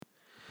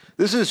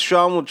This is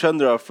Shamul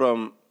Chandra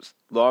from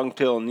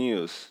Longtail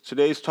News.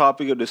 Today's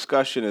topic of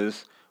discussion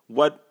is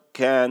what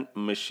can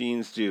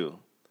machines do?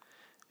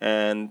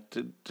 And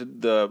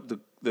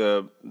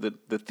the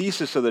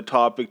thesis of the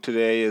topic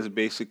today is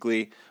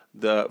basically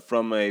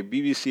from a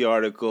BBC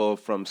article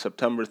from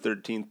September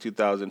 13th,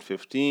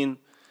 2015,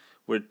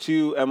 where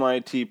two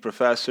MIT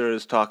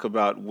professors talk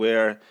about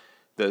where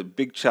the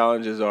big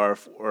challenges are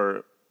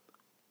for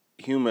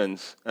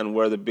humans and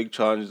where the big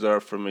challenges are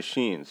for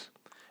machines.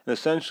 And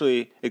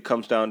essentially, it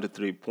comes down to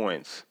 3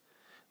 points.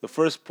 The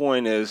first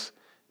point is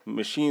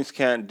machines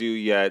can't do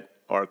yet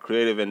are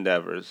creative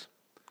endeavors.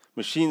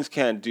 Machines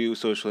can't do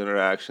social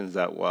interactions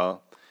that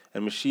well,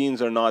 and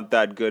machines are not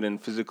that good in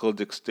physical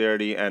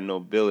dexterity and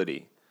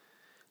nobility.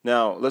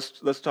 Now,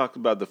 let's talk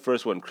about the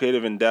first one,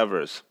 creative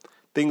endeavors.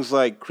 Things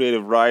like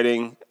creative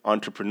writing,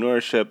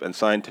 entrepreneurship, and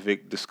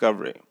scientific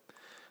discovery.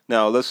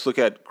 Now, let's look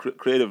at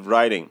creative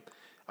writing.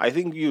 I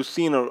think you've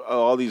seen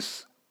all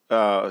these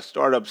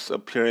startups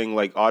appearing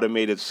like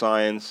automated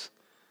science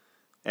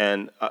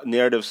and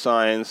narrative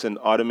science and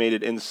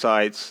automated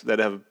insights that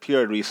have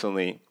appeared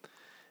recently.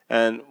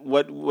 And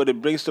what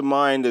it brings to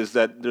mind is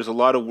that there's a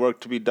lot of work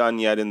to be done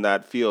yet in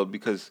that field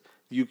because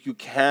you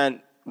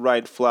can't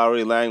write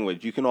flowery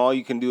language. All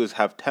you can do is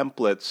have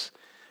templates,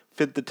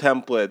 fit the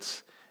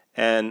templates,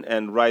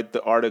 and write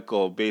the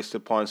article based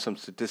upon some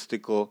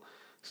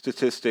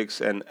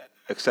statistics and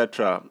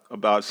etc.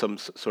 about some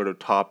sort of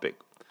topic.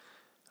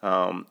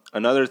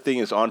 Another thing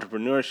is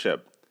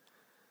entrepreneurship.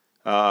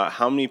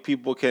 How many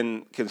people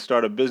can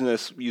start a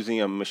business using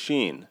a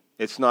machine?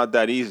 It's not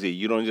that easy.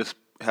 You don't just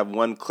have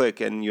one click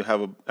and you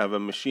have a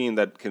machine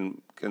that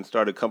can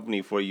start a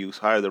company for you,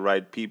 hire the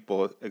right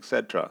people,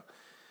 etc.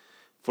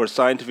 For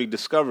scientific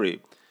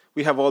discovery,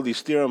 we have all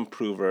these theorem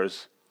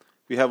provers.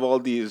 We have all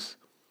these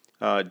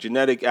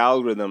genetic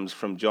algorithms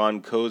from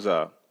John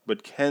Koza.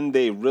 But can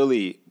they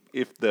really,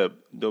 if the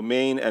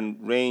domain and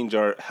range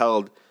are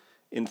held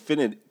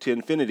to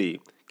infinity,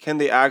 can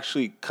they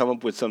actually come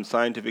up with some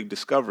scientific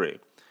discovery?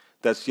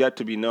 That's yet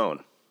to be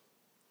known.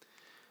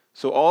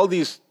 So all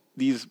these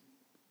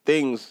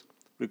things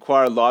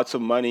require lots of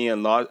money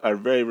and are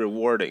very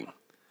rewarding.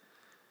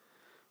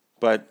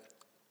 But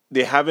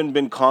they haven't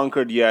been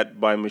conquered yet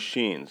by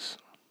machines.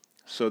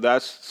 So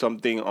that's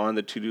something on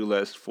the to-do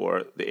list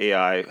for the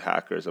AI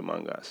hackers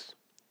among us.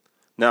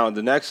 Now,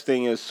 the next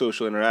thing is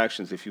social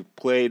interactions. If you've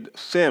played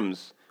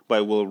Sims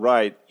by Will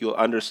Wright, you'll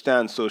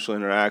understand social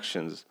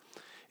interactions.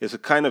 It's a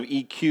kind of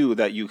EQ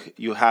that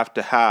you have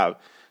to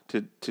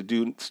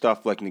do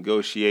stuff like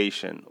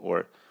negotiation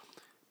or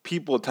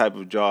people type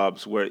of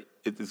jobs where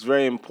it's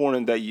very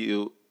important that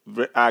you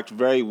act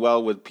very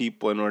well with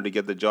people in order to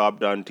get the job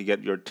done, to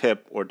get your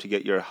tip or to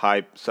get your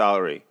high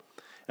salary.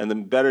 And the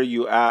better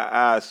you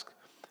act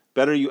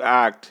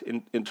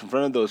in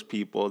front of those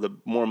people, the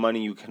more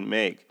money you can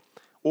make.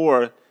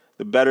 Or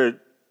the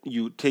better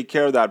you take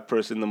care of that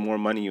person, the more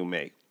money you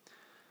make.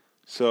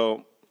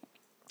 So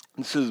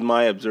this is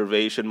my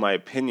observation, my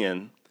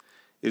opinion,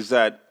 is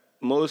that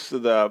most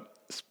of the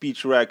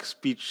speech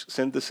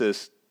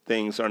synthesis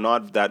things are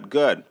not that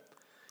good.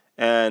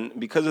 And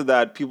because of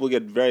that, people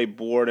get very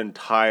bored and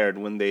tired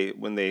when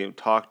they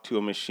talk to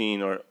a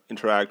machine or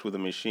interact with a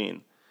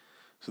machine.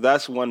 So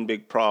that's one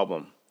big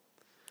problem.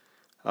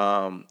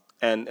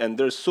 And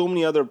there's so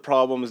many other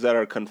problems that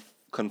are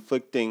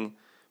conflicting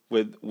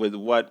with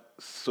what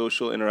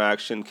social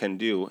interaction can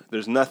do.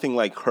 There's nothing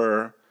like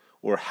Her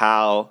or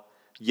HAL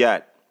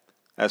yet,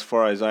 as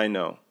far as I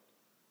know.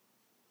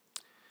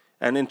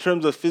 And in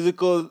terms of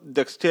physical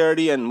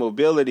dexterity and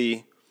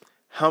mobility,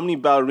 how many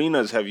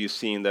ballerinas have you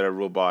seen that are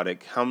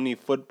robotic? How many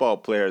football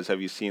players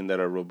have you seen that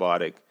are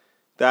robotic?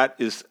 That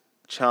is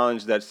a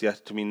challenge that's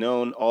yet to be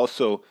known.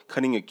 Also,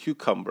 cutting a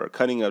cucumber,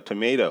 cutting a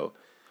tomato,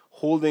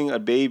 holding a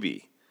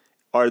baby.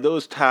 Are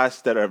those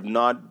tasks that have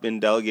not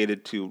been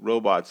delegated to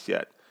robots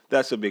yet?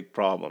 That's a big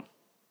problem.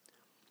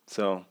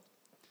 So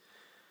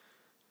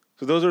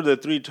those are the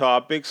three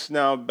topics.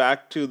 Now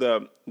back to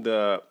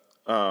the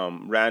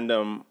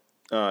random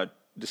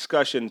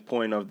discussion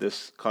point of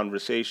this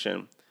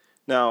conversation.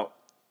 Now,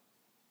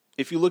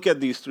 if you look at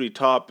these three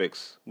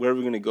topics, where are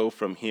we going to go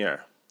from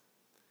here?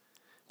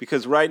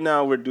 Because right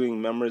now we're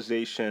doing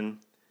memorization,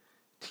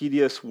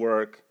 tedious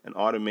work, and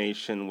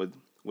automation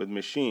with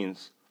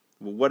machines.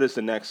 Well, what is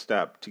the next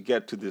step to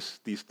get to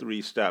these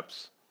three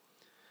steps?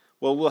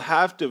 Well, we'll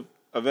have to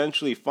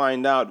eventually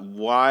find out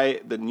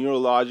why the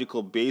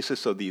neurological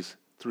basis of these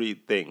three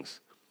things.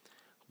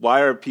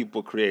 Why are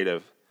people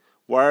creative?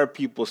 Why are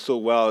people so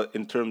well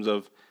in terms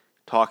of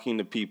talking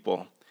to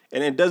people?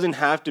 And it doesn't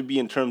have to be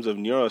in terms of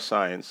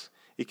neuroscience.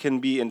 It can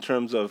be in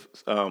terms of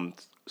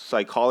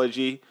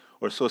psychology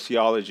or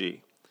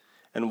sociology.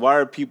 And why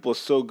are people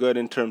so good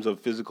in terms of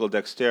physical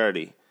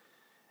dexterity?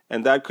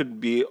 And that could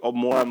be a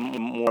more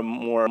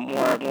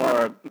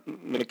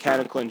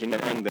mechanical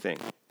engineering thing.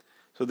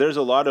 So there's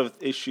a lot of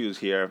issues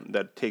here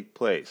that take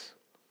place.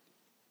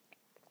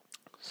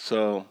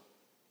 So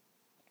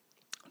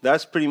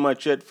that's pretty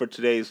much it for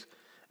today's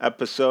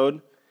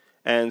episode.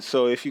 And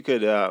so if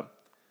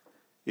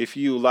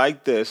you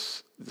like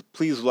this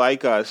Please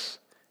like us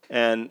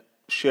and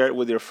share it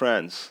with your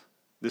friends.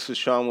 This is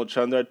Shyam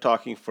Chandra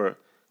talking for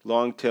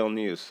Longtail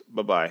News.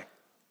 Bye-bye.